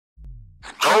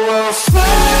will fly.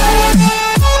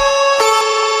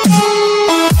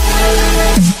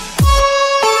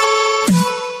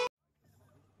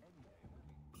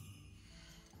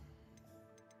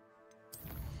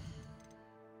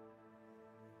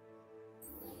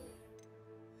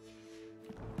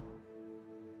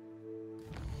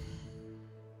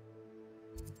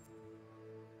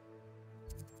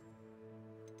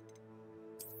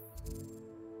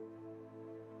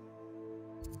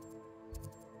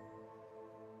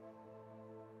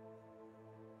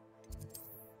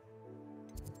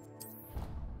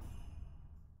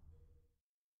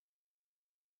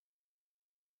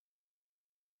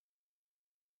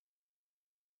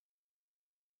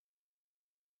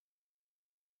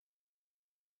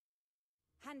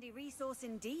 Handy resource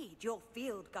indeed, your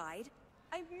field guide.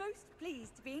 I'm most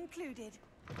pleased to be included.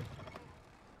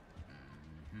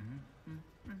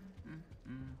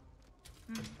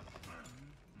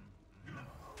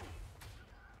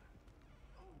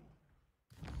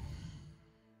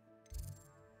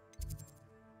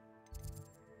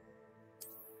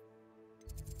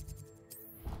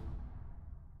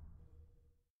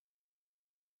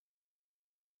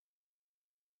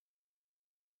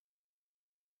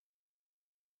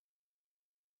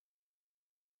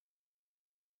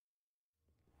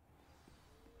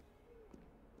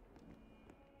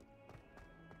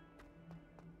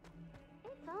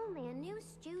 If only a new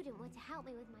student were to help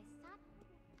me with my study.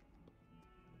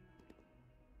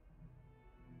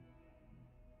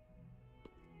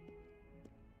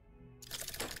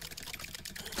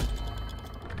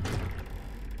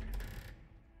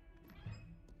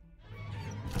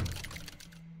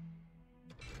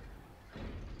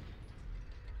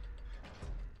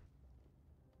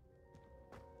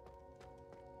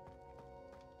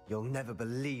 You'll never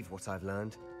believe what I've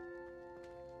learned.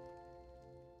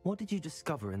 What did you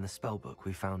discover in the spellbook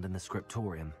we found in the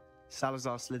scriptorium?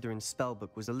 Salazar Slytherin's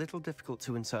spellbook was a little difficult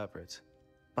to interpret,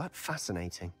 but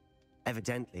fascinating.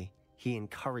 Evidently, he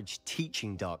encouraged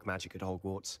teaching dark magic at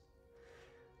Hogwarts.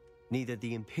 Neither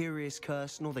the Imperious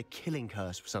Curse nor the Killing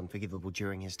Curse was unforgivable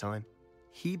during his time.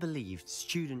 He believed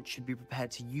students should be prepared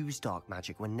to use dark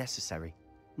magic when necessary,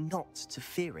 not to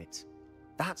fear it.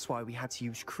 That's why we had to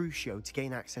use Crucio to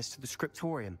gain access to the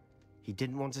scriptorium. He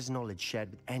didn't want his knowledge shared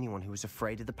with anyone who was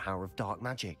afraid of the power of dark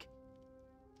magic.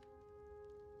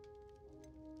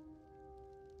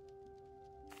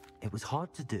 It was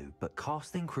hard to do, but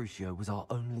casting Crucio was our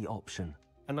only option.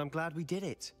 And I'm glad we did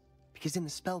it, because in the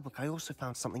spellbook I also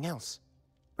found something else.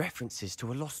 References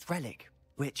to a lost relic,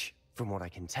 which, from what I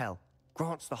can tell,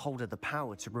 grants the holder the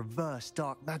power to reverse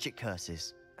dark magic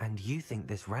curses. And you think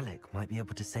this relic might be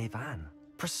able to save Anne?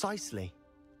 Precisely.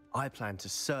 I plan to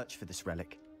search for this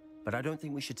relic, but I don't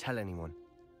think we should tell anyone.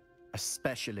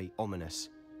 Especially Ominis.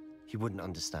 He wouldn't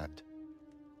understand.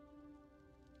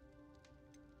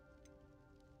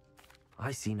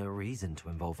 I see no reason to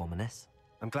involve Ominis.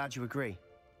 I'm glad you agree.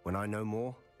 When I know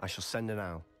more, I shall send an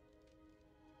owl.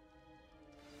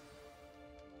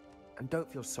 And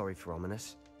don't feel sorry for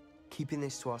Ominis. Keeping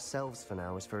this to ourselves for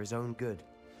now is for his own good.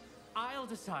 I'll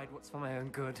decide what's for my own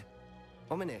good.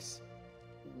 Ominis,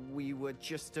 we were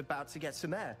just about to get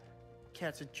some air.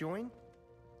 Care to join?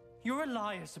 You're a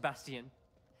liar, Sebastian.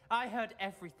 I heard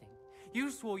everything.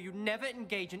 You swore you'd never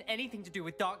engage in anything to do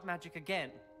with dark magic again.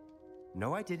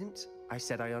 No, I didn't. I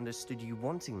said I understood you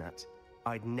wanting that.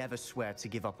 I'd never swear to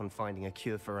give up on finding a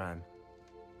cure for Anne.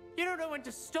 You don't know when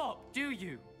to stop, do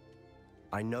you?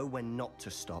 I know when not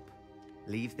to stop.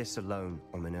 Leave this alone,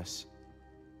 Ominis.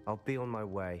 I'll be on my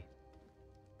way.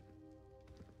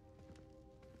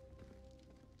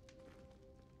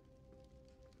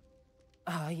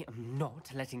 I am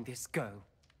not letting this go.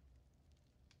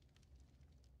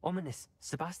 Ominis,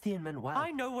 Sebastian meant well.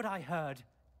 I know what I heard.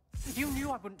 You knew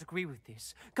I wouldn't agree with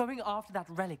this. Going after that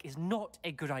relic is not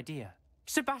a good idea.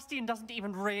 Sebastian doesn't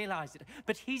even realize it,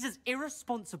 but he's as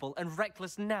irresponsible and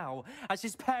reckless now as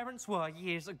his parents were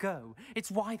years ago.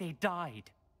 It's why they died.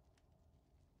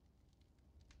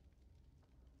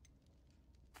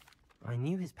 I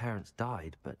knew his parents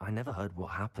died, but I never heard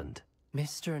what happened.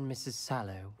 Mr. and Mrs.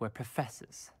 Sallow were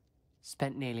professors.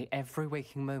 Spent nearly every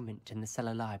waking moment in the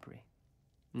cellar library.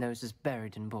 Noses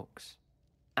buried in books.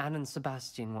 Anne and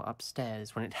Sebastian were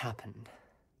upstairs when it happened.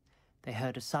 They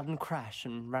heard a sudden crash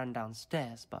and ran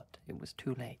downstairs, but it was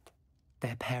too late.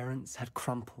 Their parents had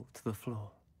crumpled to the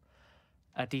floor.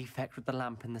 A defect with the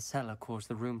lamp in the cellar caused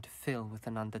the room to fill with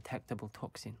an undetectable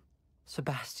toxin.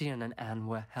 Sebastian and Anne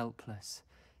were helpless.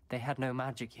 They had no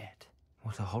magic yet.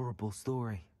 What a horrible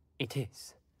story. It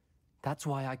is. That's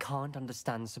why I can't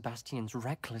understand Sebastian's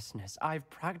recklessness. I've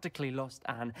practically lost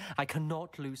Anne. I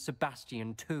cannot lose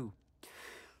Sebastian too.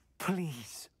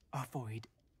 Please avoid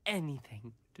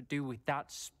anything to do with that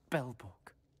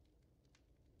spellbook.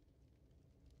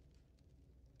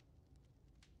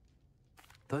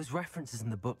 Those references in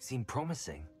the book seem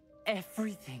promising.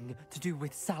 Everything to do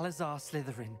with Salazar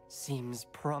Slytherin seems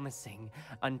promising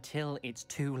until it's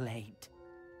too late.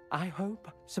 I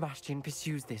hope Sebastian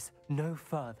pursues this no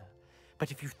further, but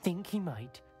if you think he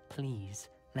might, please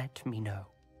let me know.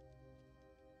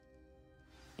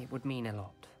 It would mean a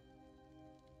lot.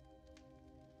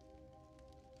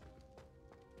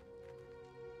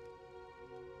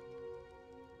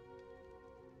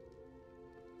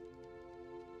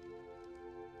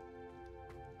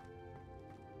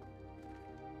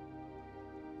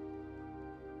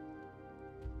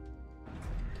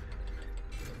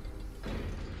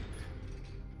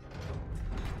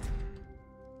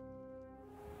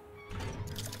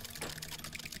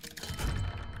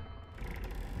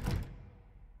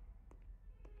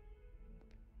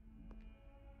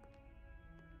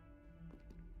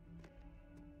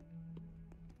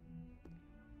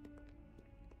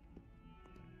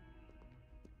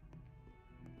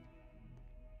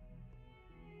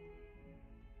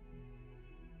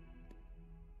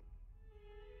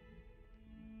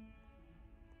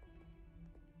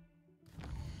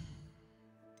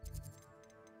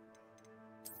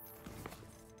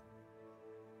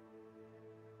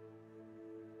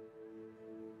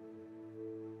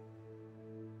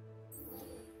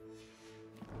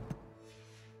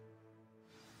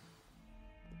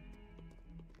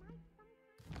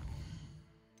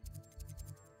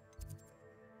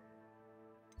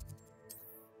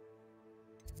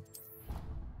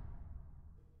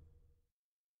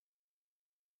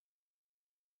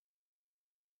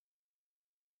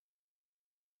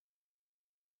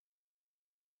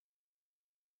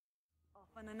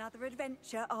 On another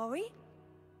adventure, are we?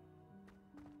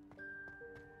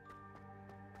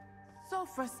 So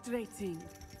frustrating.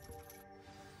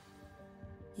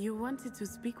 You wanted to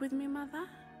speak with me, Mother?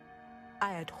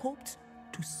 I had hoped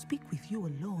to speak with you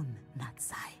alone,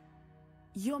 Natsai.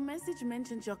 Your message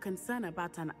mentioned your concern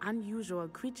about an unusual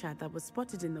creature that was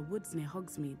spotted in the woods near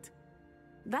Hogsmeade.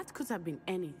 That could have been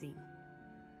anything.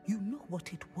 You know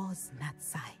what it was,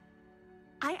 Natsai.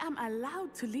 I am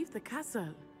allowed to leave the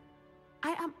castle.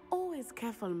 I am always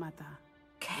careful, Mother.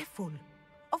 Careful.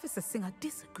 Officer Singer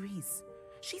disagrees.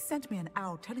 She sent me an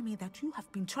owl telling me that you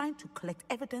have been trying to collect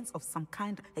evidence of some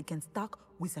kind against dark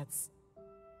wizards.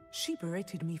 She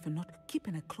berated me for not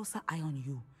keeping a closer eye on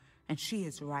you, and she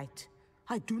is right.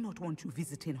 I do not want you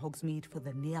visiting Hogsmeade for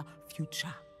the near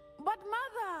future. But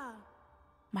Mother!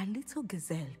 My little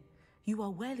gazelle, you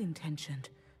are well-intentioned,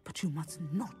 but you must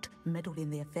not meddle in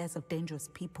the affairs of dangerous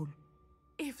people.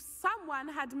 If someone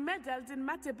had meddled in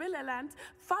Matabeleland,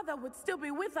 Father would still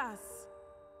be with us.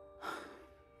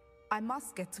 I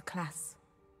must get to class.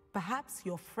 Perhaps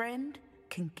your friend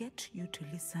can get you to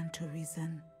listen to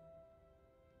reason.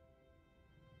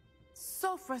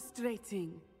 So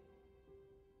frustrating.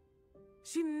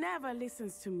 She never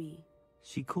listens to me.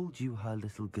 She called you her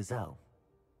little gazelle.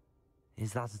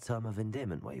 Is that a term of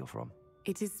endearment where you're from?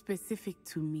 It is specific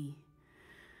to me.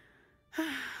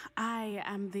 I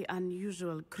am the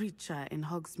unusual creature in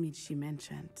Hogsmeade she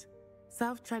mentioned.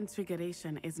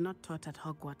 Self-transfiguration is not taught at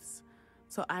Hogwarts,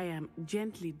 so I am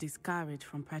gently discouraged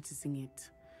from practicing it.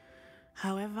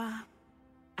 However,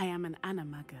 I am an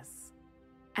animagus,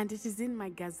 and it is in my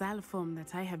gazelle form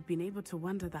that I have been able to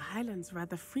wander the Highlands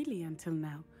rather freely until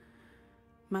now,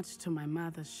 much to my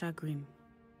mother's chagrin.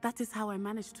 That is how I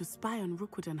managed to spy on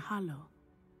Rookwood and Harlow.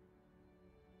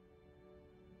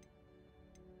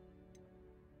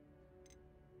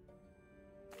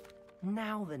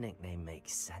 Now the nickname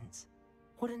makes sense.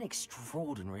 What an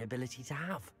extraordinary ability to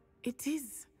have. It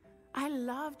is. I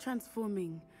love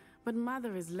transforming, but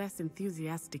Mother is less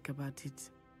enthusiastic about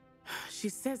it. She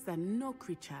says that no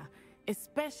creature,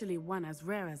 especially one as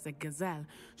rare as a gazelle,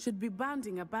 should be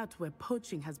bounding about where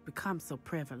poaching has become so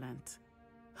prevalent.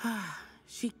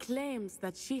 She claims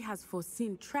that she has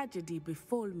foreseen tragedy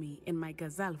befall me in my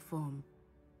gazelle form.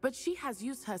 But she has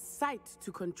used her sight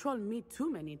to control me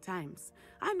too many times.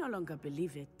 I no longer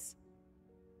believe it.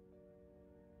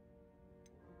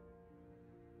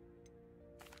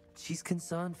 She's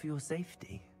concerned for your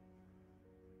safety.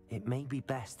 It may be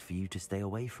best for you to stay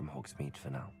away from Hogsmeade for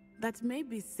now. That may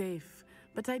be safe,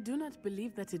 but I do not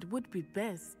believe that it would be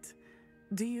best.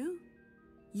 Do you?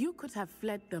 You could have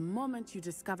fled the moment you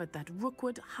discovered that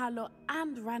Rookwood, Harlow,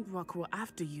 and Ranrok were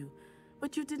after you,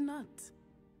 but you did not.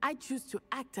 I choose to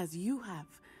act as you have.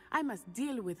 I must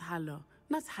deal with Harlow,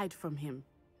 not hide from him.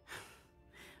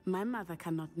 My mother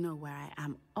cannot know where I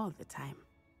am all the time.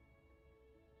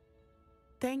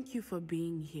 Thank you for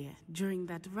being here during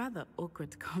that rather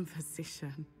awkward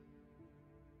conversation.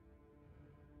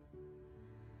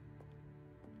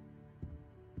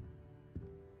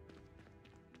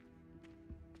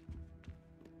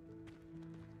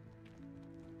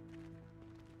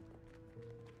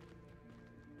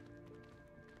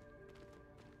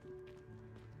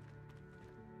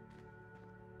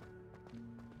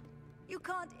 You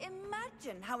can't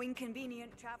imagine how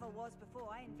inconvenient travel was before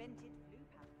I invented blue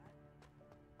powder.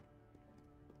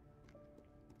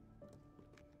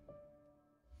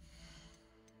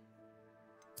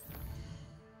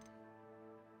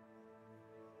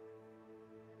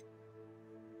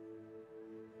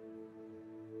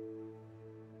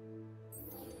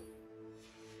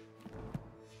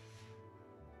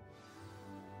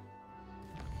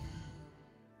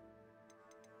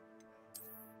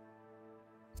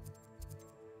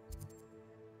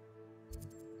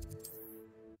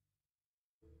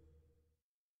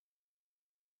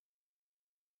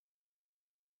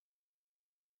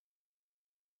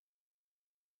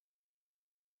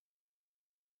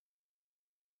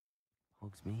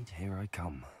 Hogsmeade, here I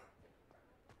come.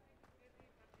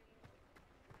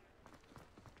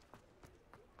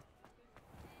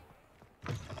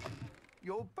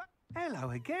 You're back. Hello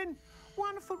again.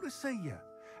 Wonderful to see you.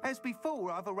 As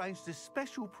before, I've arranged a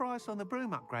special price on the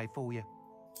broom upgrade for you.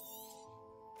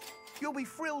 You'll be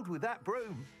thrilled with that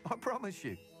broom, I promise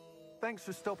you. Thanks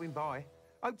for stopping by.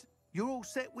 You're all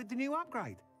set with the new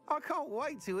upgrade. I can't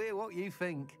wait to hear what you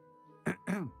think.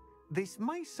 This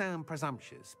may sound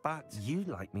presumptuous, but... You'd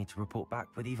like me to report back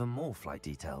with even more flight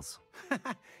details.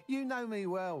 You know me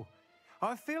well.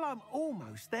 I feel I'm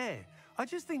almost there. I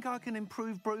just think I can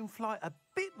improve broom flight a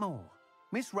bit more.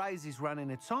 Miss Ray's is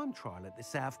running a time trial at the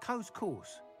South Coast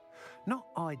course. Not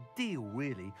ideal,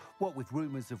 really, what with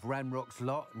rumours of Ranrok's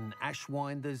lot and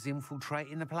Ashwinders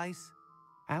infiltrating the place.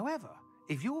 However,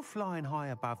 if you're flying high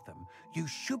above them, you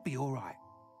should be all right,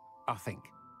 I think.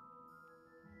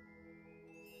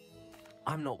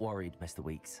 I'm not worried, Mr.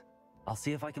 Weekes. I'll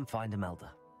see if I can find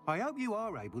Imelda. I hope you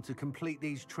are able to complete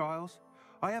these trials.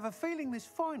 I have a feeling this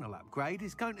final upgrade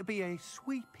is going to be a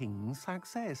sweeping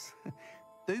success.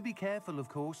 Do be careful, of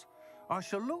course. I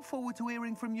shall look forward to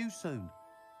hearing from you soon.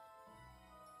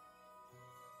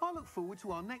 I look forward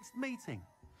to our next meeting.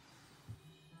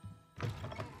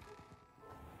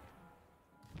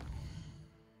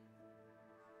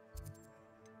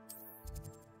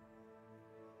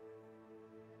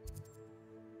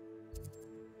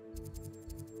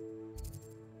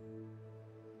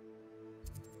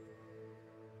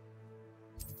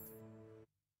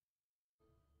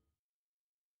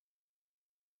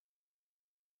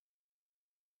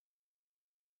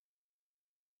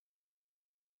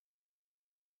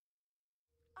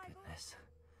 Goodness.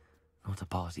 Not a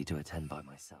party to attend by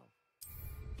myself.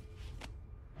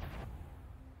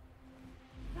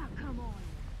 Now, come on.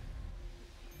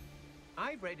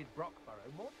 I've raided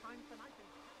Brockborough more times than I can...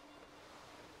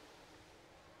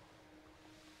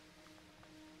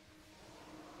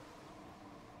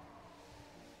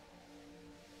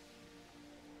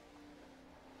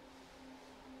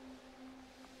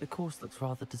 The course looks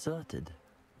rather deserted.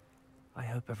 I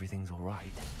hope everything's all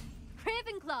right.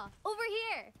 Ravenclaw, over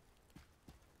here!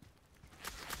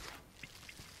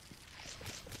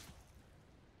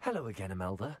 Hello again,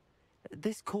 Imelda.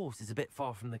 This course is a bit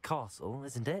far from the castle,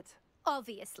 isn't it?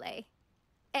 Obviously.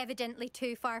 Evidently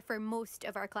too far for most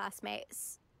of our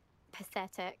classmates.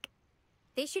 Pathetic.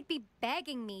 They should be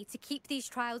begging me to keep these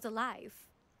trials alive,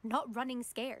 not running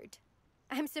scared.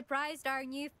 I'm surprised our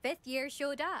new 5th year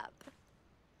showed up.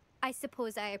 I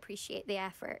suppose I appreciate the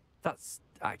effort. That's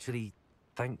actually...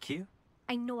 thank you.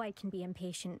 I know I can be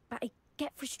impatient, but I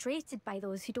get frustrated by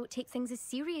those who don't take things as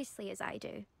seriously as I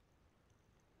do.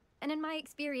 And in my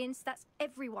experience, that's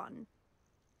everyone.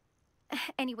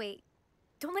 Anyway,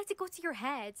 don't let it go to your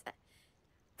head.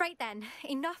 Right then,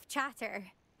 enough chatter.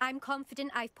 I'm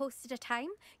confident I've posted a time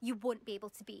you won't be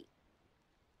able to beat.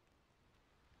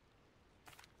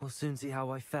 We'll soon see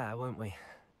how I fare, won't we?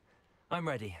 I'm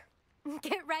ready.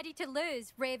 Get ready to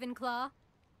lose, Ravenclaw.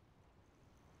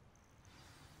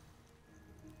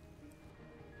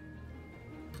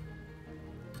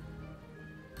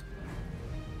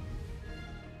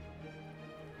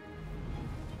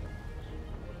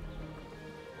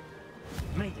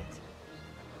 Made it.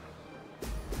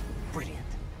 Brilliant.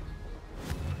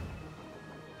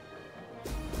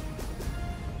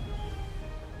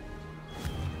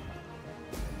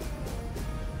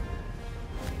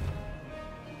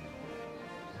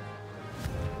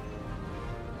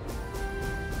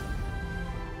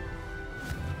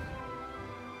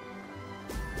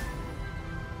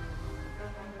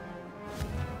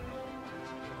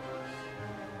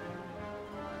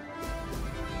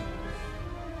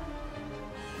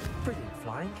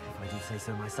 flying, if I do say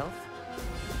so myself.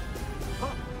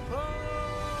 Oh, oh!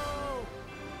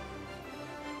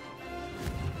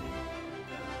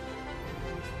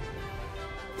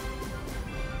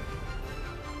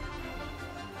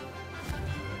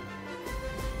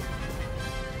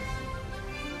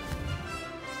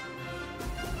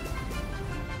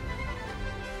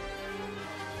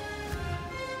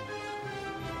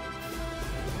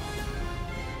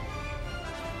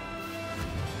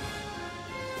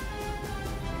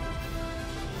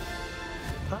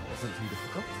 That wasn't too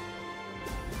difficult.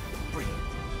 Brilliant.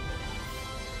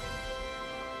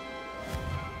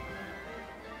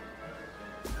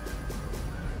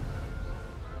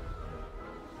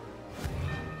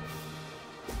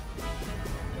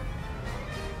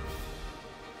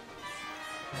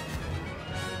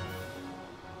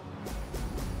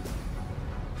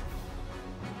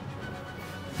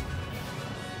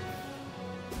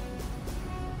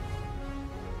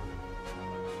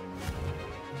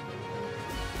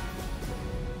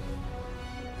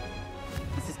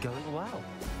 This is going well.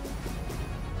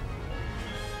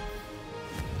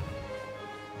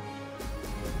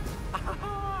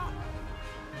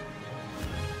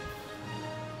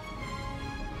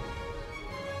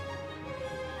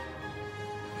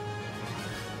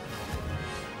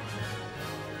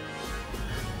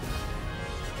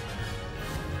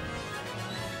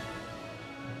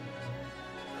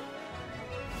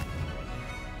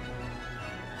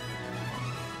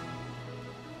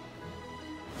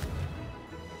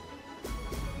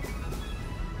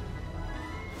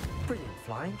 Brilliant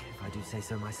flying, if I do say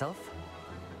so myself.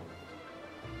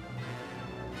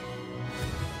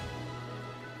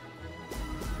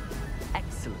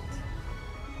 Excellent.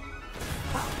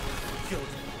 Ah, good.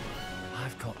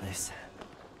 I've got this.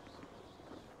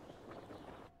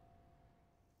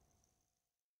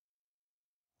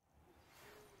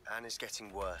 Anne is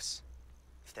getting worse.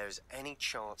 If there is any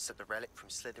chance that the relic from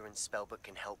Slytherin's spellbook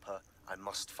can help her, I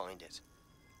must find it.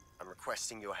 I'm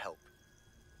requesting your help.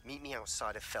 Meet me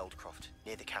outside of Feldcroft,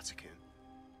 near the Catacomb.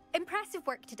 Impressive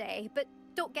work today, but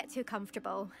don't get too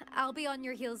comfortable. I'll be on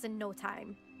your heels in no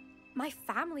time. My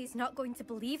family's not going to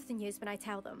believe the news when I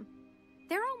tell them.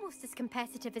 They're almost as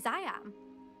competitive as I am.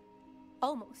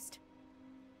 Almost.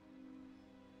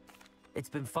 It's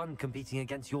been fun competing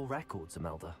against your records,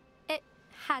 Imelda. It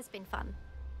has been fun.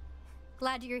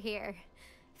 Glad you're here.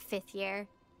 5th year.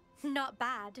 Not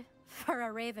bad for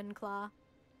a Ravenclaw.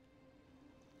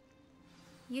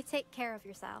 You take care of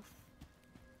yourself.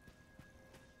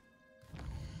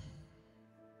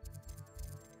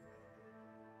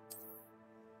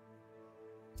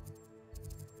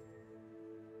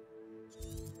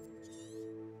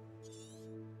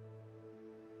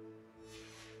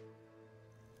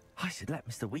 I should let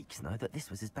Mr. Weekes know that this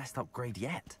was his best upgrade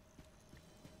yet.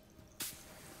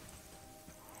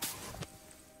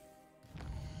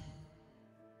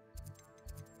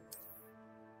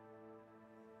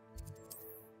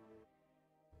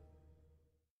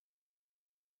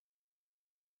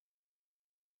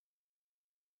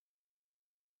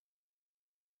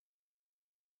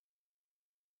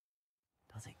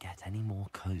 Does it get any more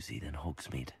cozy than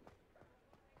Hogsmeade?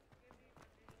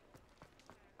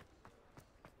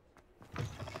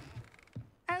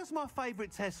 How's my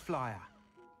favourite test flyer?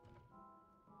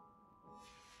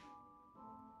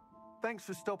 Thanks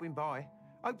for stopping by.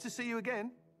 Hope to see you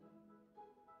again.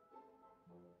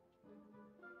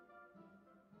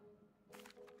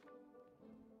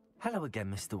 Hello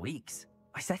again, Mr. Weekes.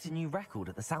 I set a new record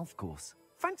at the South Course.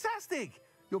 Fantastic!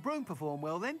 Your broom performed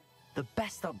well then? The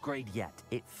best upgrade yet.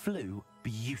 It flew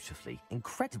beautifully,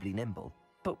 incredibly nimble.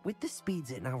 But with the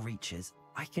speeds it now reaches,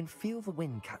 I can feel the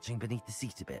wind catching beneath the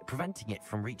seat a bit, preventing it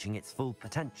from reaching its full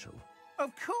potential.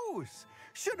 Of course!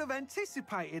 Should have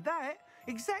anticipated that.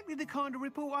 Exactly the kind of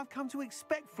report I've come to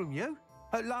expect from you.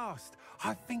 At last,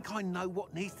 I think I know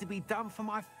what needs to be done for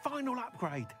my final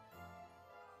upgrade.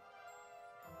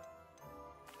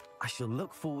 I shall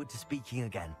look forward to speaking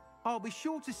again. I'll be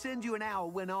sure to send you an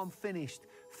owl when I'm finished.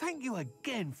 Thank you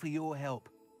again for your help.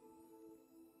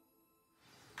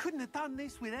 Couldn't have done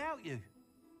this without you.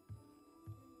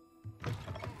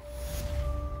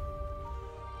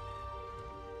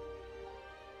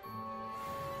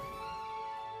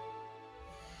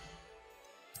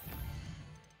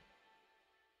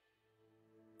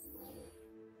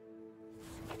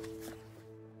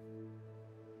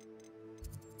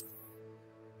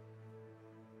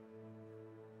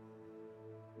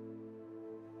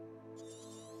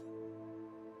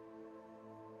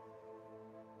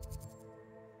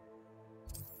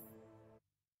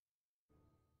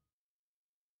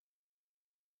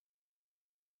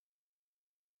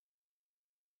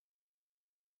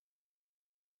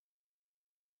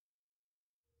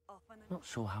 Often Not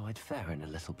sure how I'd fare in a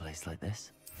little place like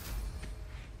this.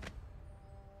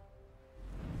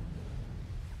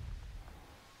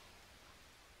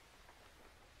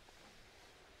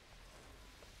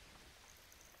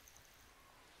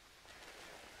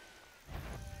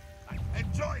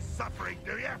 Enjoy suffering,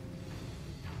 do you?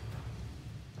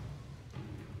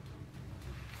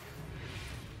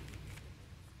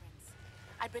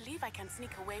 I believe I can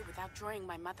sneak away without drawing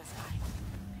my mother's eye.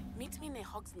 Meet me near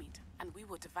Hogsmeade, and we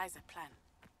will devise a plan.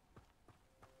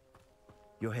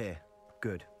 You're here.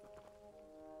 Good.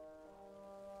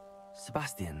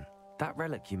 Sebastian, that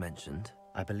relic you mentioned,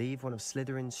 I believe one of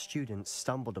Slytherin's students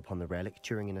stumbled upon the relic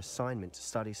during an assignment to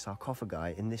study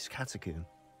sarcophagi in this catacomb.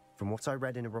 From what I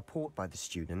read in a report by the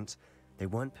student, they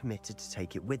weren't permitted to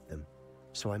take it with them,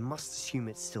 so I must assume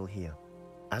it's still here.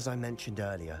 As I mentioned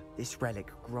earlier, this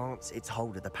relic grants its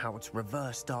holder the power to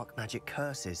reverse dark magic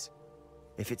curses.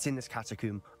 If it's in this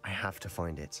catacomb, I have to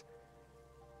find it.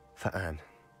 For Anne.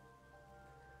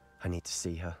 I need to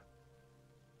see her.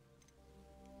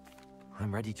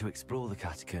 I'm ready to explore the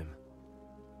catacomb.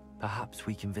 Perhaps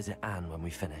we can visit Anne when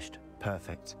we've finished.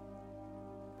 Perfect.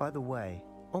 By the way,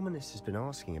 Ominis has been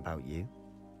asking about you.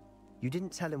 You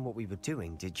didn't tell him what we were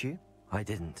doing, did you? I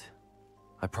didn't.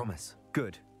 I promise.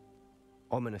 Good.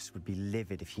 Ominis would be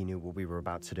livid if he knew what we were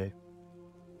about to do.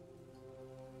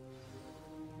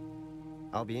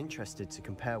 I'll be interested to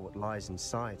compare what lies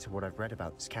inside to what I've read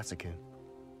about this catacomb.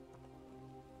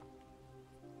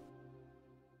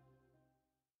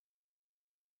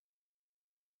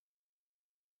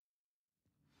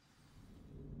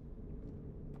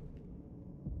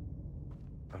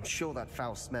 I'm sure that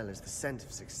foul smell is the scent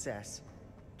of success.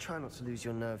 Try not to lose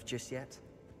your nerve just yet.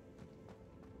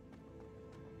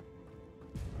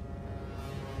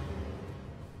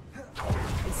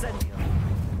 Incendio!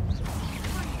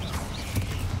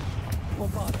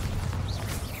 Bombarda!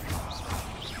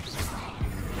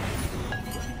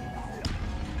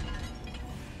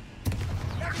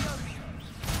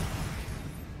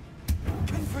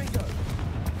 Confrigo!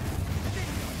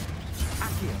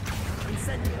 Accio!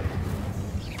 Incendio!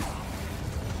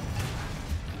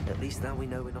 At least now we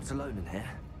know we're not alone in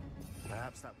here.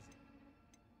 Perhaps that was it.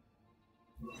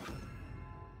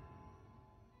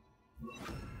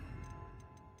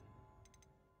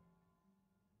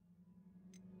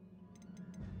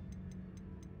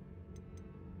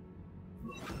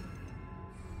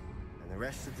 And the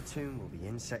rest of the tomb will be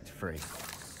insect-free.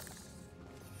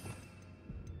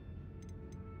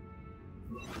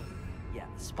 Yeah,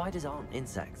 spiders aren't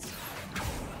insects.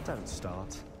 Don't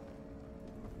start.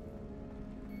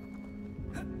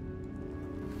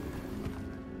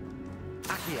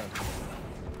 Accio!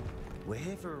 We're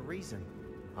here for a reason.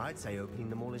 I'd say opening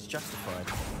them all is justified.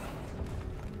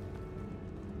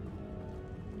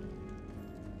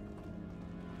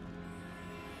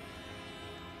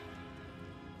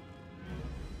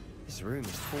 This room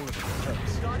is full of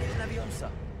effects. Guardian Leviosa!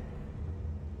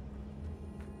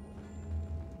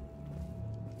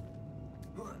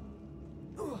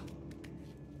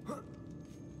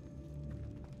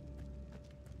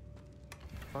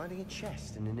 Finding a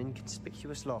chest in an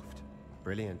inconspicuous loft.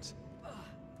 Brilliant.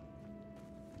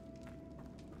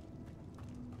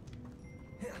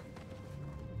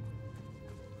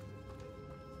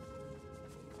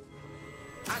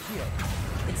 Accio!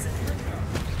 Incendio!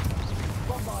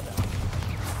 Bombarda!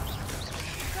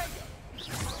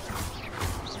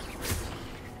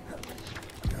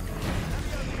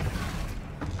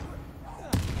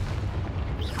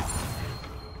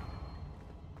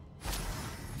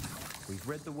 We've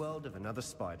rid the world of another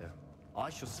spider. I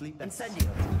shall sleep then. Incendio!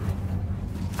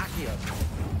 Accio!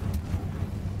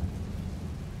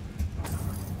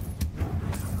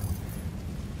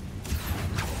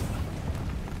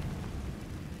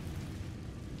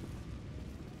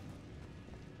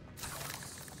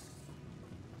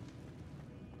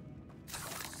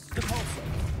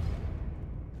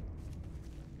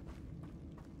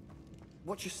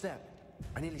 Watch your step.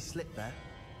 I nearly slipped there.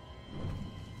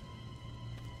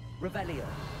 Revelio.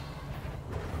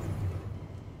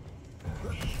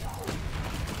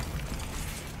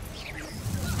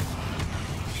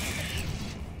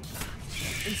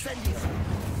 Incendio.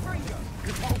 Fringo.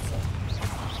 Repulsor.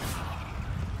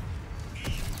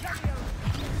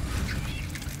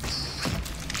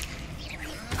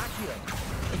 Accio.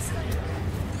 Incendio.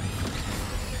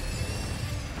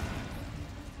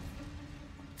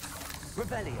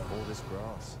 Revelio. All this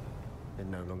grass. It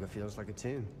no longer feels like a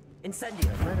tomb. Incendio.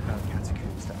 I've read about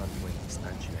catacombs that underwent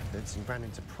expansion efforts and ran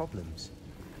into problems.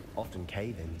 Often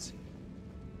cave-ins.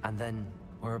 And then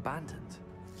were abandoned.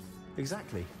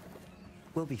 Exactly.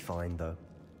 We'll be fine, though.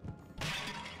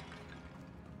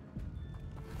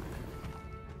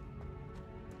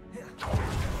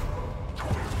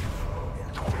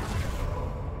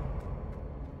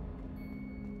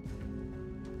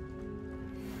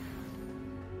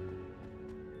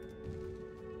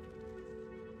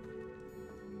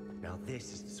 Now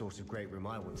this is the sort of great room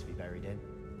I want to be buried in.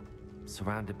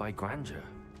 Surrounded by grandeur.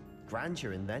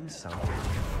 Grandeur and then some.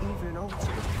 Even an altar with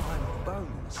pile of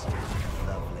bones.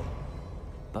 Lovely.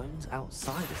 Bones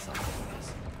outside a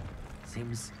sarcophagus.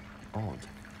 Seems odd.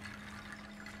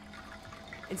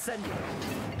 Incendio!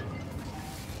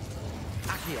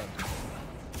 Accio!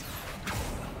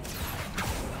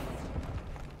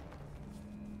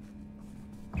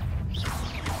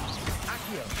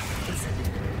 Accio!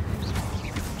 Incendio!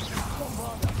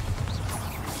 Bombarda!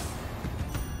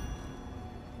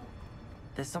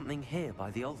 There's something here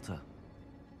by the altar.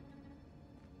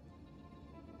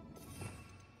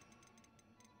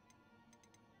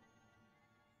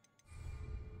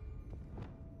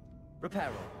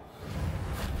 Reparo.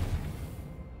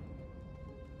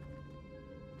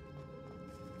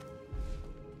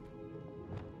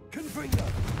 Confringo.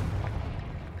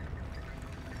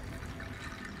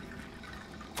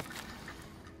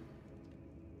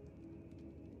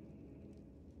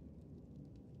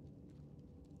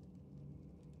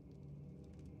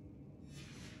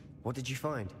 What did you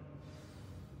find?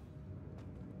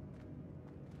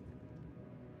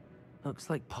 Looks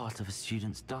like part of a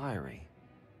student's diary.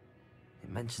 It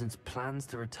mentions plans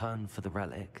to return for the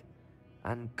relic,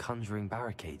 and conjuring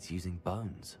barricades using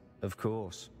bones. Of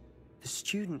course. The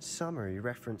student's summary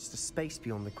referenced a space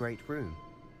beyond the Great Room,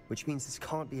 which means this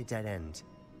can't be a dead end.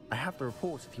 I have the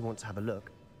report if you want to have a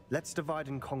look. Let's divide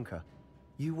and conquer.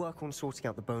 You work on sorting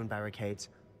out the bone barricades,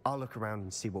 I'll look around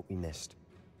and see what we missed.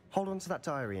 Hold on to that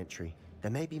diary entry.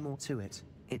 There may be more to it.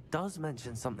 It does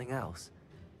mention something else.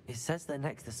 It says their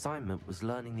next assignment was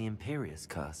learning the Imperius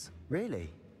Curse.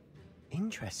 Really?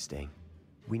 Interesting.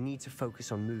 We need to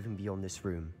focus on moving beyond this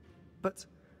room. But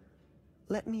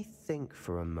let me think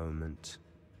for a moment.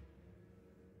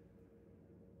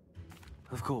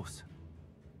 Of course.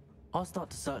 I'll start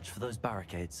to search for those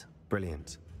barricades.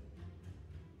 Brilliant.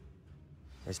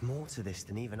 There's more to this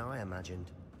than even I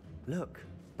imagined. Look,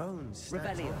 bones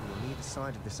stacked on either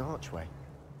side of this archway.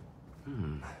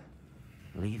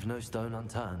 Leave no stone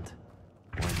unturned.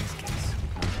 Or in this case,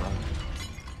 no bone.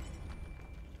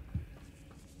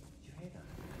 Did you hear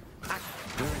that?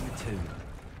 We're in the tomb.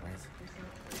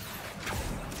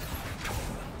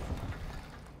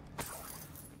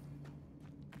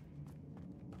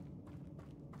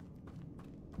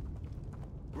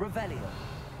 Revelio.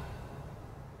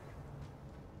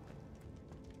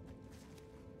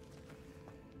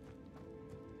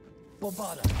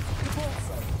 Bombarda.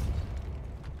 Caporzo.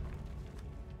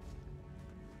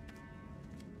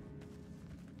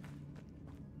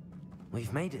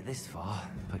 We've made it this far,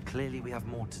 but clearly we have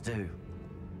more to do.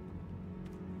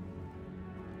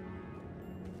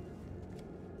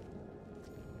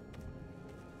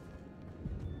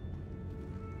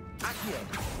 Accio.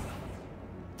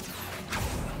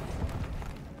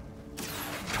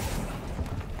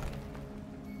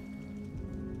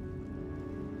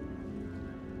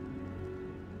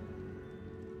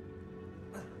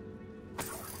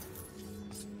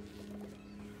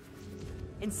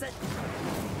 Incent.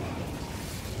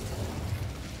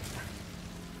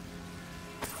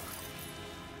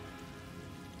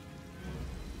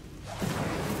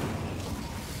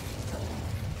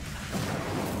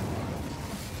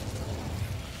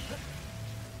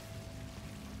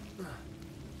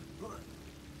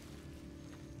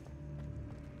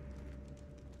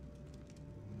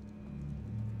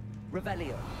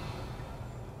 Revelio.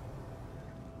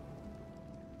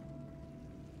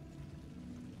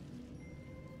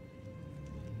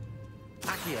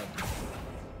 Accio.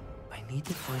 I need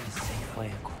to find a safe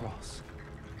way across.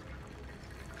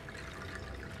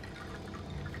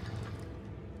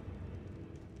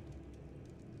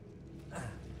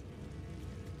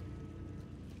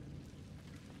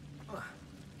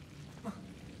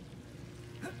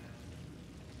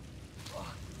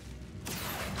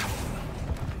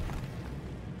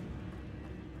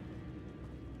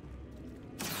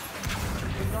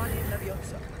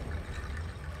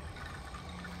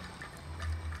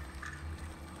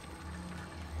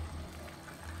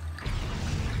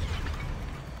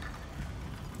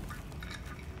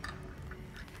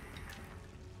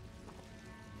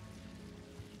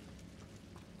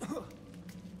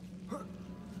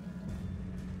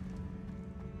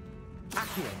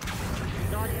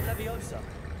 Guardian Leviosa.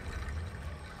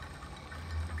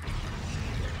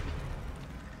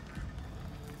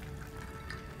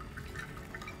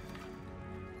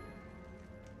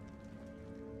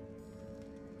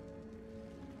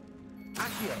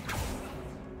 Accio.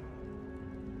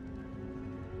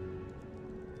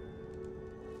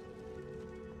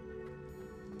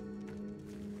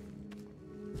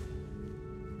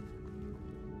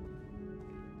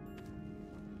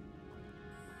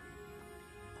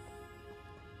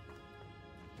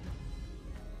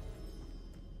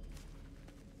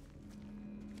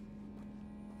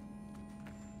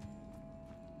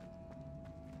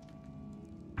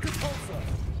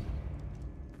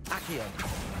 Accio.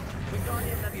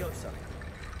 Wingardium Leviosa.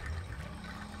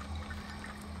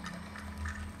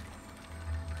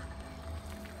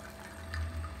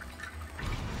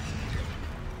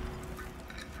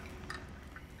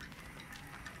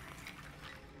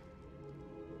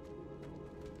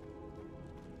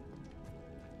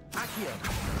 Accio.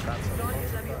 That's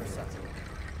Wingardium Leviosa.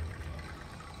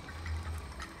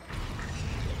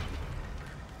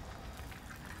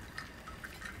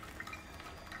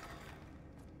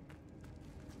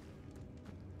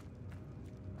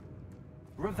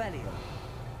 Revelio.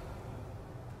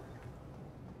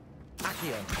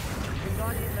 Accio.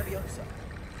 Wingardium Leviosa.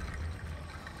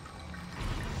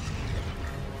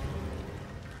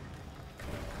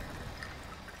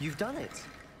 You've done it.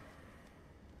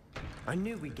 I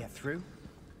knew we'd get through.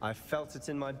 I felt it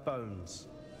in my bones.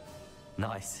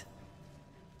 Nice.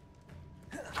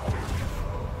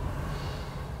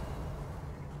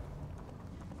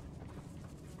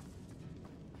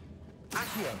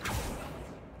 Accio.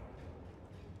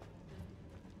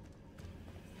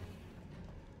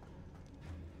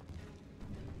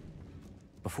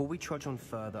 Before we trudge on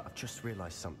further, I've just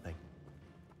realized something.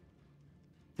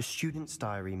 The student's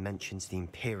diary mentions the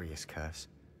Imperious Curse.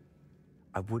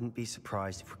 I wouldn't be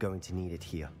surprised if we're going to need it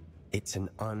here. It's an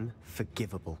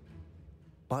unforgivable,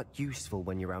 but useful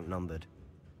when you're outnumbered.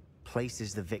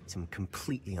 Places the victim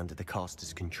completely under the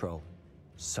caster's control.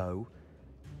 So,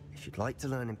 if you'd like to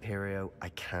learn Imperio, I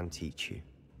can teach you.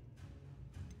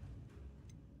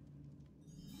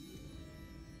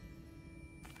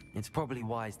 It's probably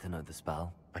wise to know the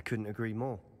spell. I couldn't agree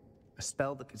more. A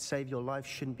spell that could save your life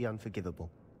shouldn't be unforgivable.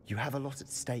 You have a lot at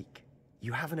stake.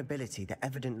 You have an ability that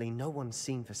evidently no one's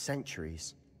seen for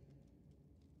centuries.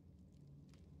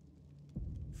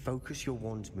 Focus your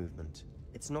wand movement.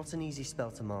 It's not an easy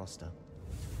spell to master.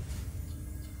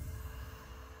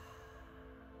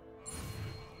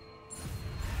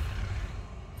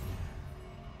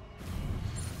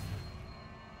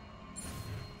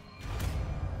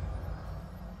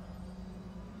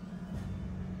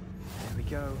 There we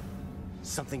go.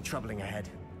 Something troubling ahead.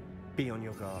 Be on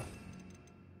your guard.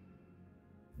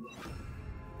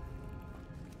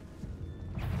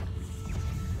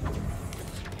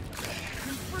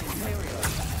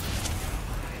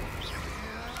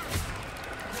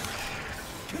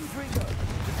 Confringo!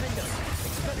 Defendo!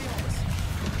 Expelliarmus!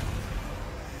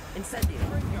 Incendio!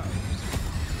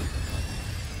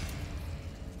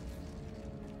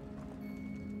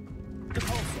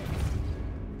 Depulso!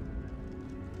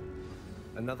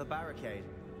 Another barricade.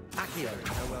 Accio!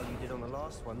 How well you did on the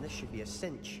last one, this should be a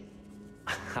cinch.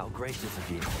 How gracious of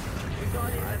you.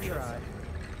 Wingardium Leviosa.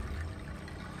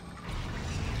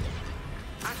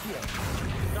 Accio!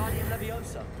 Wingardium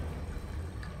Leviosa.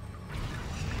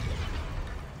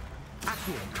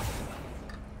 Accio!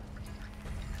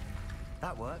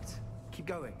 That worked. Keep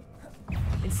going.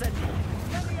 Incendio!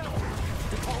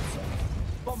 Depulso!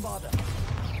 Bombarda!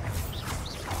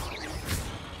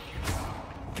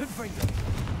 Confringo!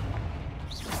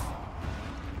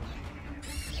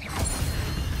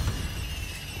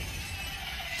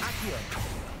 Accio!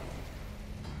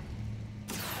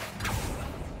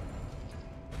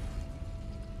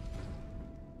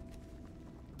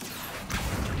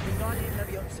 Wingardium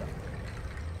Leviosa.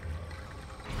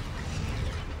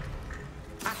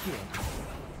 Accio!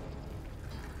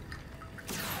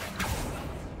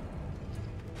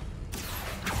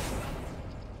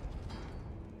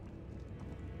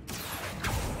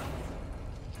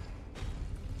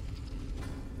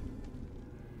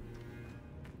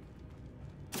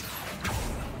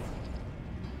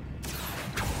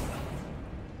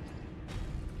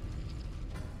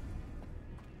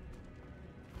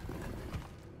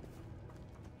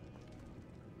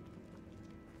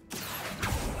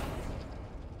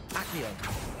 Accio!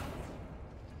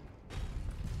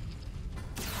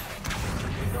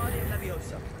 Wingardium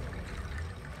Leviosa.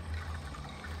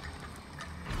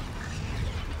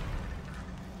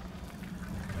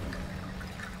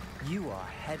 You are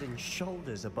head and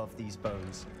shoulders above these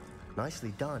bones.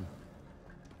 Nicely done.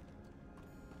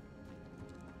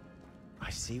 I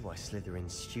see why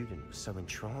Slytherin's student was so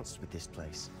entranced with this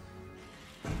place.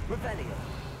 Revelio.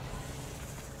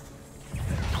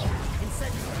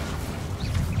 Incendio.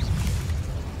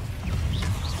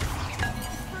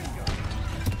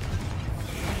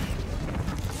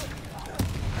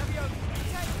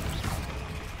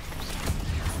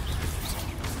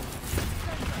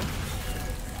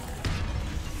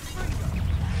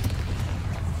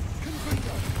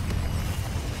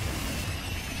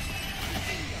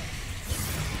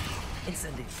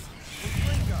 Incendio.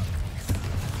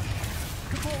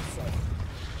 Capulso.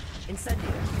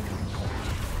 Incendio.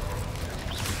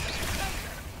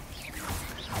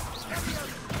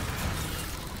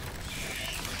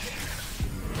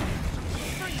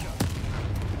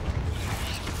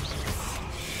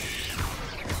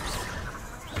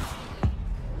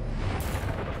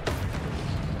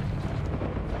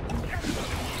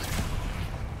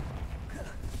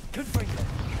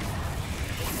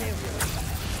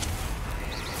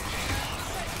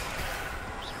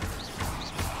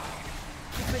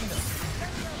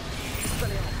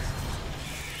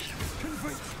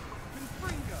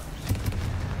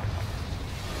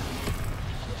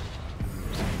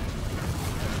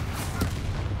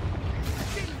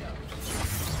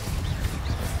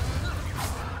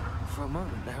 For a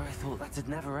moment there, I thought that'd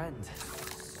never end.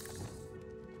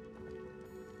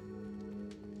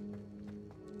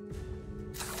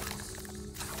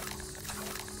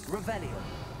 Revelio.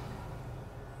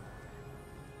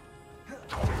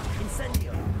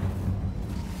 Incendio.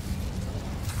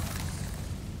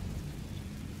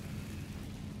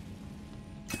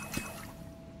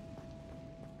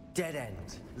 Dead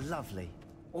end. Lovely.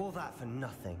 All that for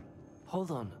nothing.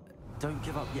 Hold on. Don't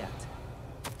give up yet.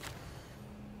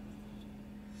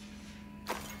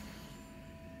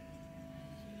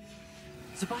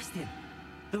 Sebastian!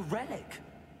 The relic!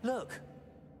 Look!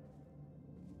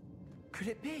 Could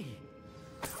it be?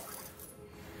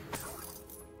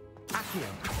 Accio!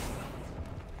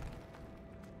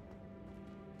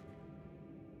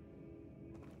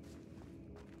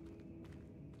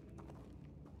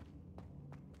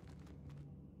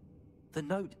 The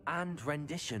note and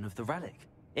rendition of the relic.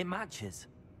 It matches.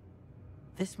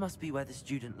 This must be where the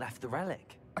student left the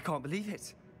relic. I can't believe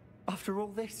it. After all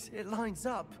this, it lines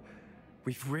up.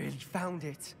 We've really found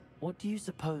it. What do you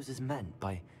suppose is meant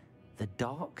by the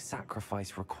dark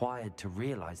sacrifice required to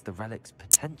realize the relic's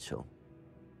potential?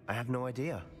 I have no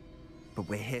idea, but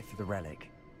we're here for the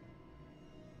relic.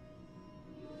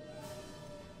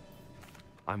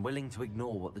 I'm willing to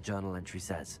ignore what the journal entry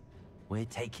says. We're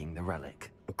taking the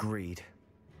relic. Agreed.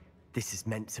 This is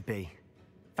meant to be.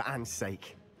 For Anne's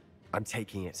sake, I'm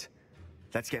taking it.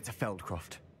 Let's get to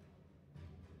Feldcroft.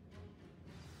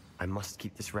 I must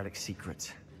keep this relic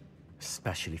secret,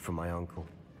 especially from my uncle.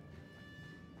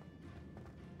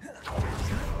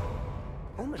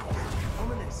 Ominis!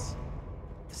 Ominis!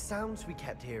 The sounds we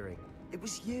kept hearing. It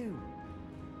was you.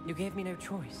 You gave me no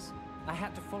choice. I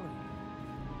had to follow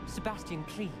you. Sebastian,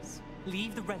 please,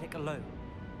 leave the relic alone.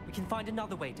 We can find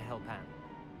another way to help Anne.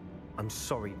 I'm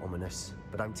sorry, Ominis,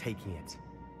 but I'm taking it.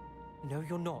 No,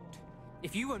 you're not.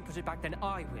 If you won't put it back, then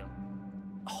I will.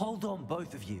 Hold on,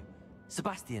 both of you.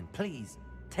 Sebastian, please,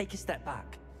 take a step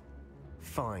back.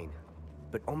 Fine,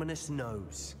 but Ominis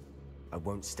knows I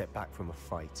won't step back from a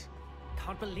fight.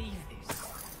 Can't believe this.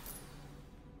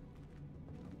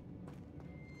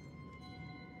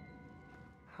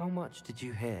 How much did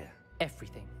you hear?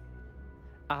 Everything.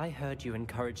 I heard you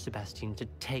encourage Sebastian to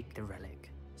take the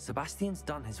relic. Sebastian's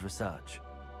done his research.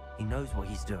 He knows what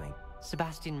he's doing.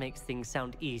 Sebastian makes things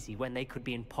sound easy when they could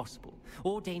be impossible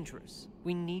or dangerous.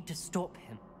 We need to stop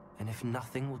him. And if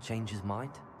nothing will change his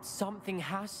mind? Something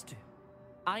has to.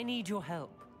 I need your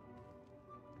help.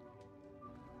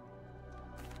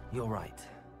 You're right.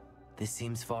 This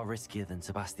seems far riskier than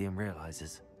Sebastian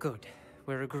realizes. Good.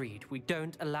 We're agreed. We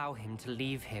don't allow him to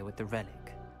leave here with the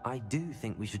relic. I do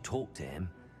think we should talk to him,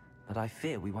 but I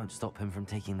fear we won't stop him from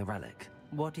taking the relic.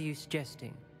 What are you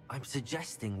suggesting? I'm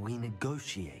suggesting we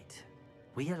negotiate.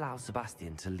 We allow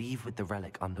Sebastian to leave with the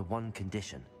relic under one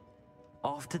condition.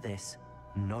 After this,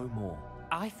 no more.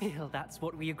 I feel that's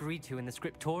what we agreed to in the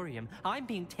scriptorium. I'm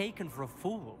being taken for a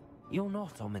fool. You're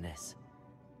not, Ominis.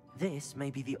 This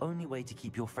may be the only way to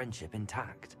keep your friendship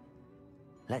intact.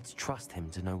 Let's trust him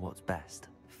to know what's best.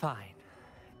 Fine.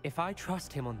 If I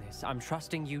trust him on this, I'm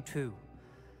trusting you too.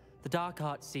 The dark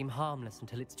arts seem harmless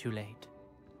until it's too late.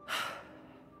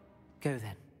 Go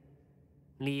then.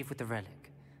 Leave with the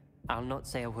relic. I'll not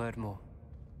say a word more.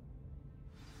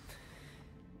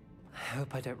 I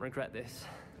hope I don't regret this.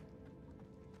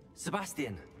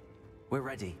 Sebastian, we're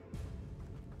ready.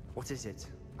 What is it?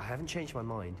 I haven't changed my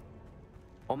mind.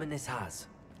 Ominis has.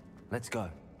 Let's go.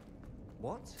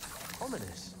 What?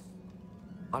 Ominis?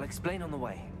 I'll explain on the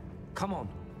way. Come on.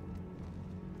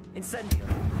 Incendio.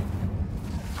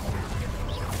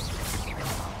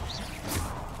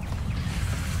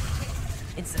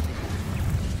 Incendio.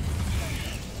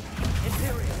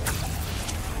 Imperial.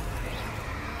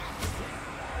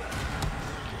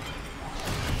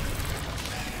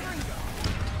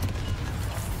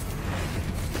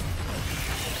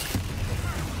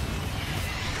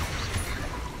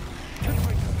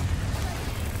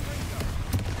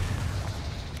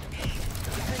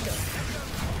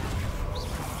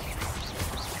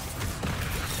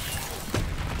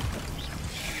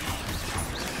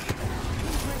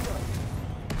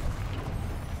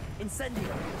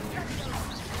 Incendio!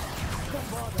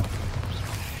 Bombardo!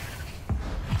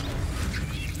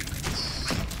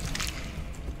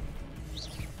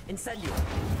 Incendio!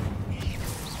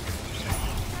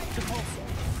 Repulsor!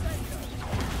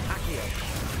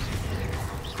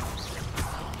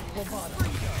 Incendio.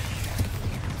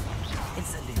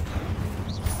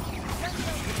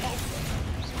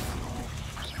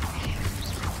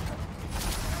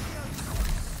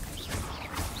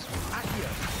 Accio.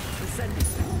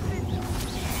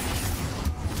 Incendio.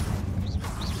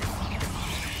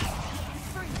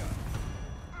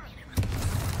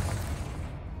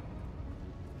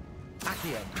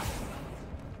 Accio.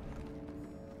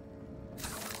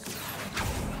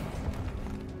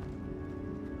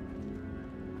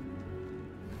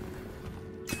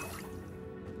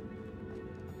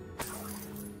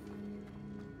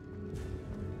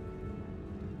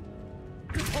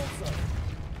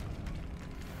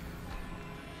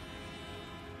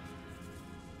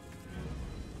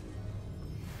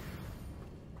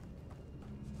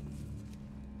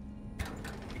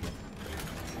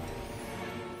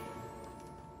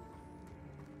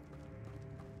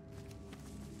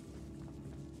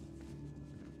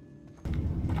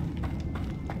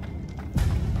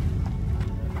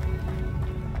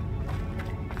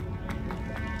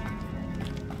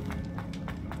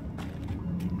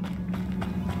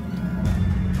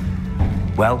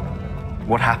 Well,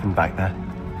 what happened back there?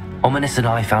 Ominis and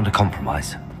I found a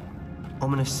compromise.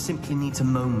 Ominis simply needs a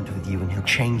moment with you and he'll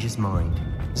change his mind.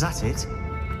 Is that it?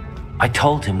 I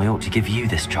told him we ought to give you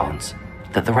this chance,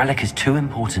 that the relic is too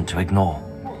important to ignore.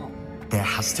 There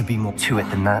has to be more to it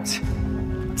than that.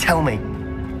 Tell me.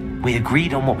 We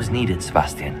agreed on what was needed,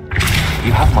 Sebastian.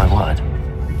 You have my word.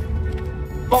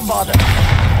 Bombarder!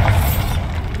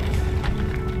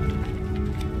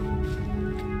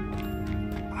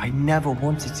 I never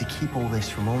wanted to keep all this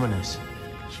from Ominis.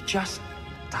 He just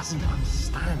doesn't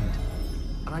understand.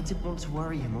 And I didn't want to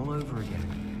worry him all over again.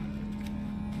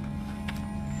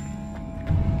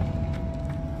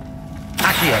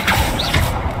 Accio!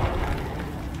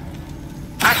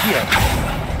 Accio!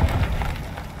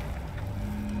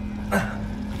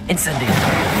 Incendio!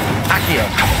 Accio!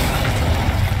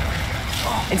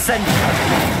 Incendio!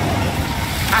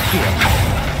 Accio!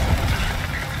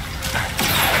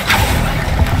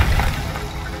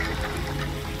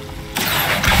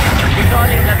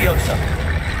 Wingardium Leviosa!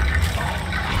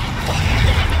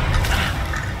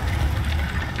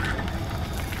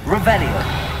 Revelio!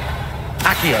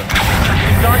 Accio!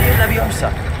 Wingardium Leviosa!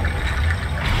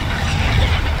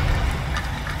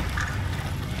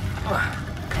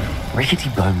 Rickety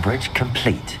bone bridge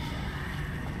complete.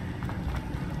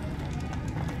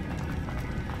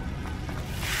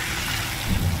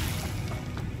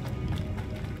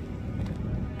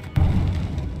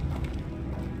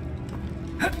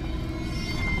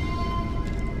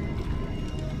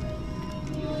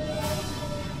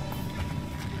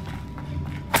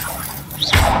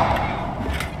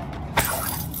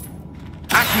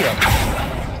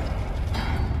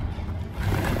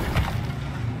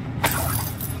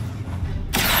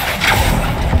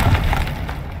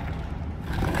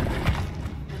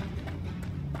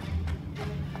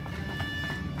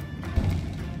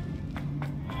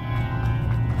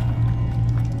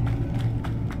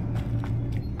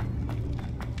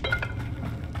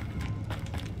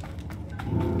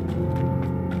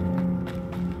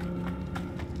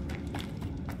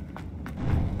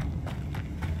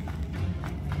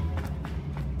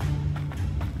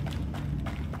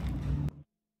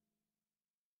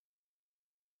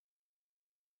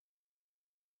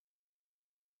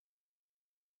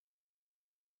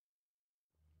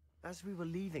 As we were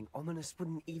leaving, Ominis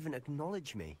wouldn't even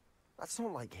acknowledge me. That's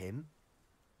not like him.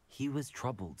 He was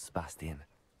troubled, Sebastian.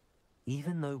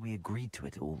 Even though we agreed to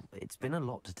it all, it's been a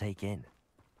lot to take in.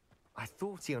 I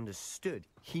thought he understood.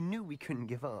 He knew we couldn't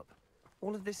give up.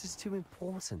 All of this is too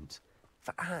important.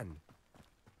 For Anne.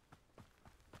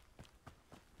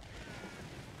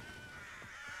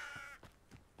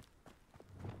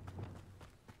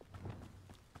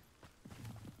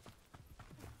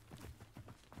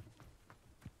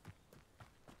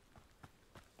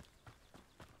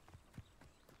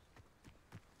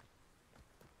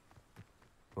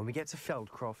 When we get to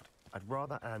Feldcroft, I'd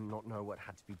rather Anne not know what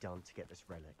had to be done to get this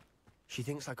relic. She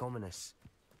thinks like Ominis.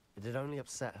 It'd only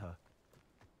upset her.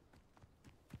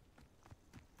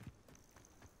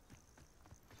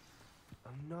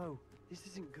 Oh no, this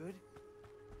isn't good.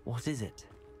 What is it?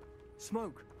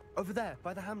 Smoke! Over there,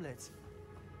 by the hamlet.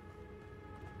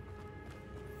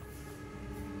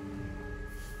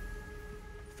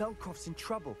 Feldcroft's in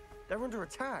trouble. They're under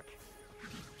attack.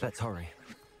 Let's hurry.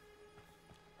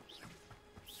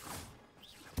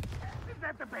 Is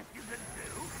that the best you can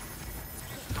do?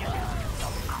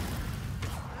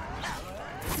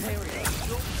 There it is.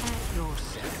 You're at your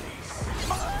service.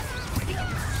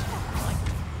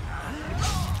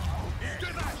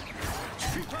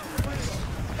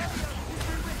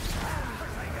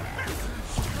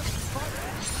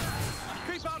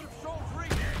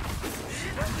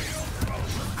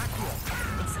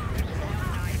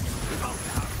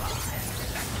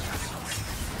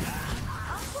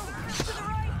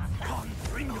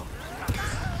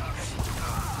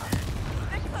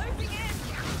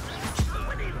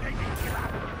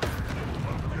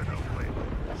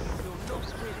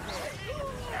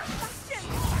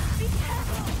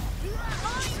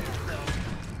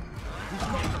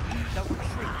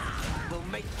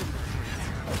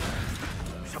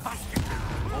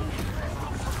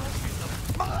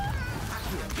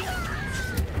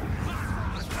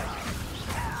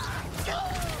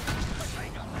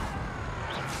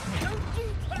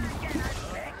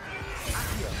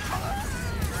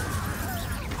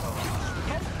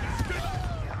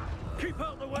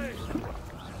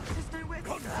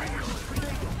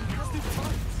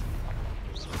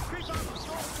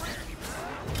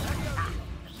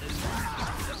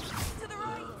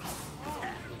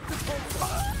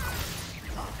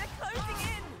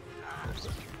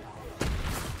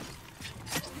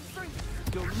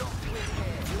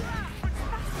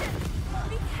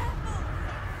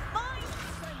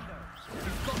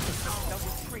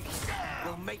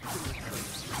 make them recruit.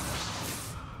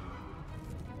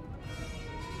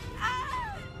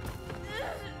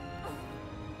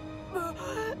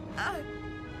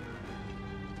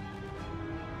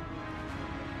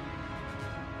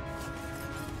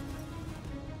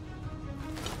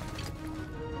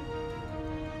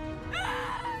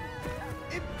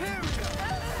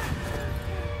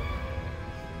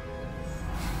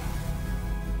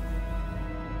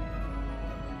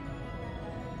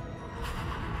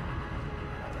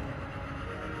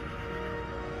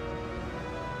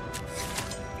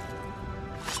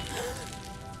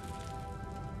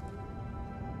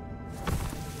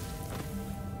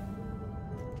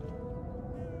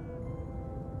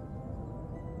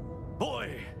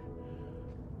 Boy!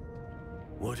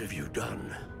 What have you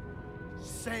done?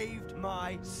 Saved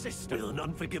my sister. With an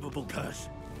unforgivable curse.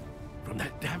 From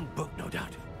that damned book, no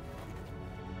doubt.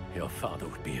 Your father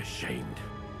would be ashamed.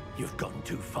 You've gone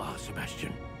too far,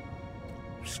 Sebastian.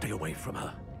 Stay away from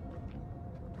her.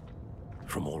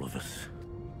 From all of us.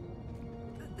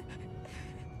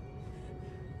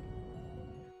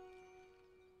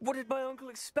 What did my uncle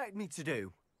expect me to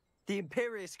do? The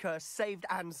Imperious curse saved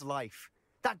Anne's life.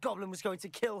 That goblin was going to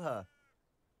kill her.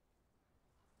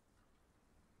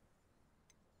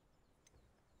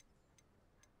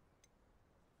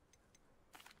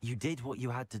 You did what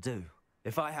you had to do.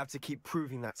 If I have to keep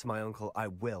proving that to my uncle, I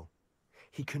will.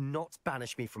 He cannot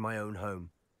banish me from my own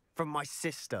home. From my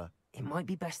sister. It might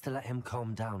be best to let him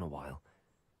calm down a while.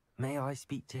 May I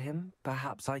speak to him?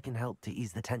 Perhaps I can help to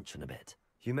ease the tension a bit.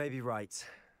 You may be right.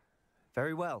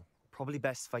 Very well. Probably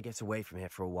best if I get away from here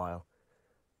for a while.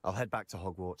 I'll head back to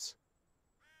Hogwarts.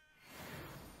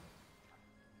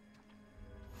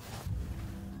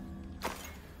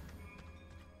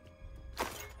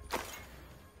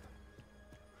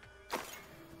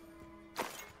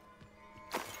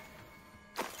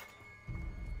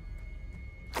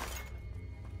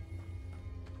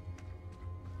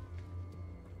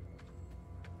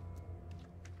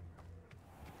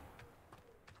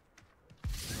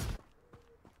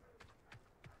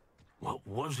 What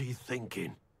was he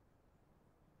thinking?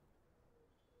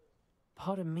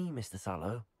 Pardon me, Mr.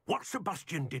 Sallow. What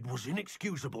Sebastian did was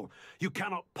inexcusable. You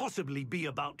cannot possibly be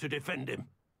about to defend him.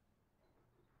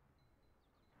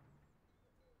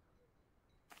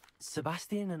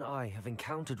 Sebastian and I have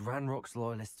encountered Ranrok's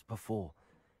Loyalists before.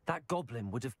 That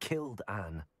goblin would have killed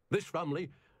Anne. This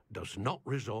family does not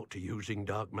resort to using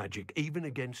dark magic, even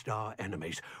against our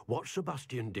enemies. What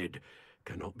Sebastian did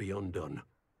cannot be undone.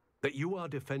 That you are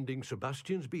defending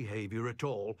Sebastian's behavior at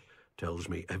all tells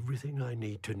me everything I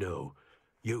need to know.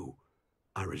 You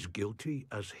are as guilty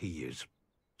as he is.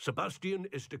 Sebastian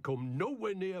is to come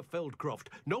nowhere near Feldcroft,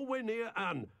 nowhere near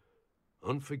Anne.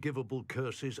 Unforgivable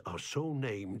curses are so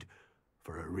named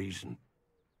for a reason.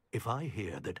 If I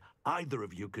hear that either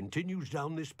of you continues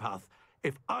down this path,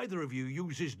 if either of you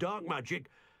uses dark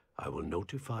magic, I will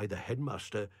notify the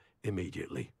headmaster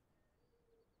immediately.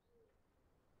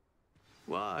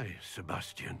 Why,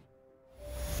 Sebastian?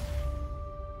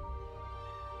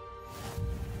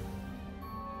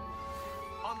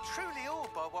 I'm truly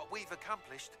awed by what we've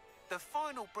accomplished. The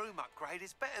final broom upgrade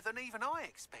is better than even I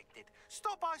expected.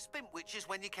 Stop by Spintwitches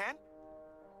when you can.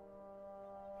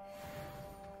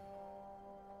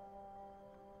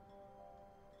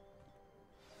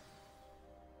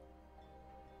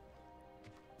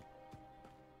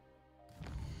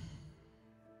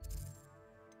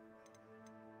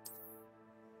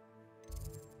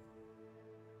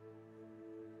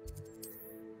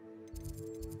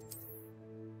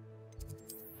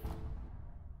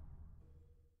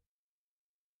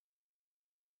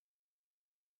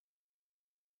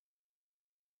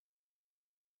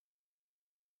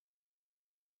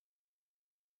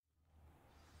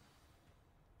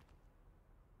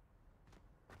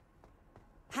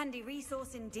 Handy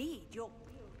resource indeed, your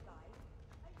field guide.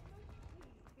 I'm most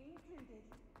pleased to be included.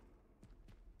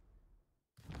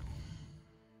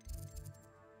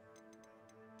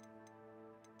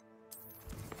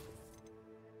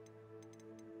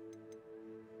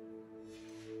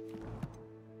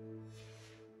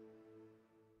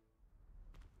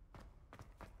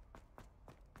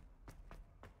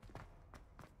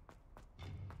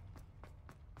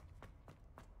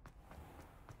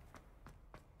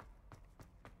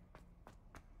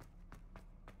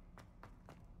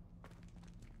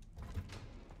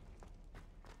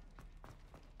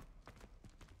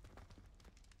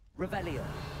 Revelio.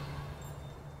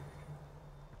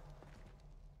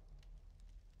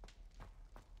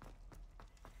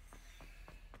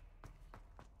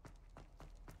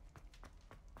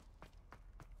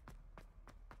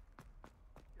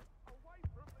 Away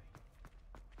from me!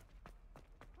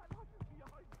 I want to see your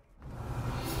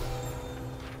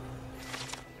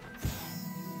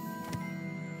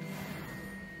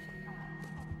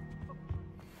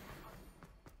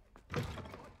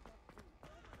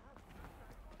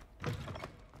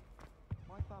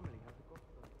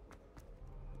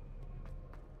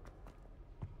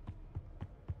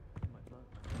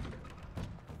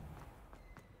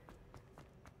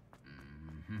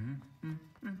There's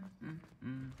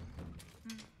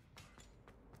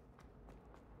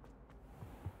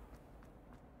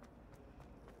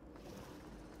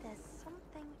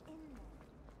something in there.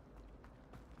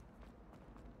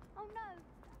 Oh no!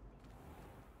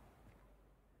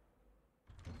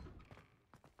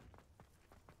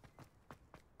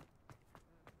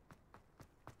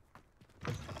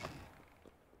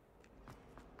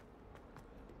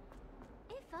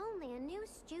 If only a new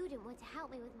student were to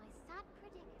help me with my sad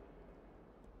predicament.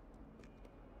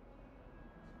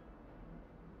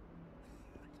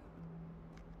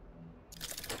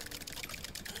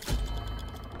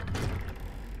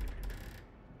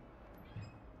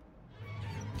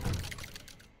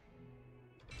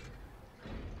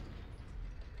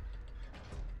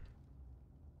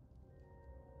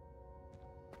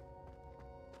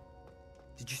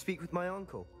 Did you speak with my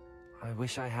uncle? I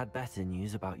wish I had better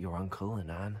news about your uncle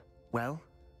and Anne. Well,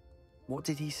 what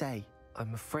did he say?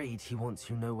 I'm afraid he wants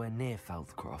you nowhere near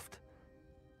Feldcroft.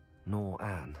 Nor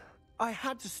Anne. I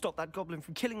had to stop that goblin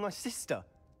from killing my sister.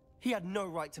 He had no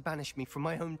right to banish me from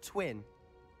my own twin.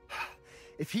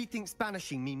 If he thinks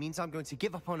banishing me means I'm going to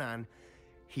give up on Anne,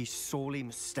 he's sorely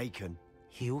mistaken.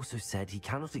 He also said he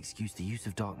cannot excuse the use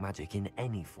of dark magic in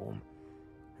any form,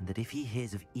 and that if he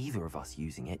hears of either of us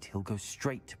using it, he'll go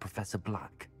straight to Professor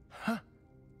Black. Huh?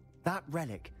 That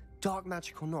relic, dark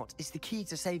magic or not, is the key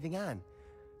to saving Anne.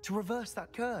 To reverse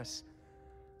that curse.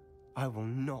 I will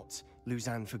not lose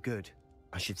Anne for good.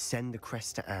 I should send the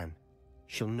crest to Anne.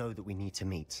 She'll know that we need to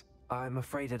meet. I'm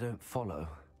afraid I don't follow.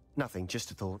 Nothing,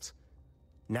 just a thought.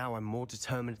 Now I'm more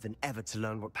determined than ever to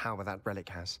learn what power that relic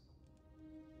has.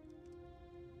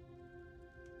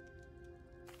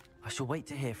 I shall wait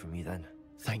to hear from you then.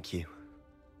 Thank you.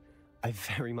 I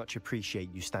very much appreciate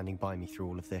you standing by me through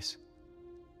all of this.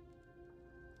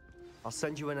 I'll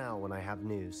send you an owl when I have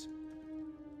news.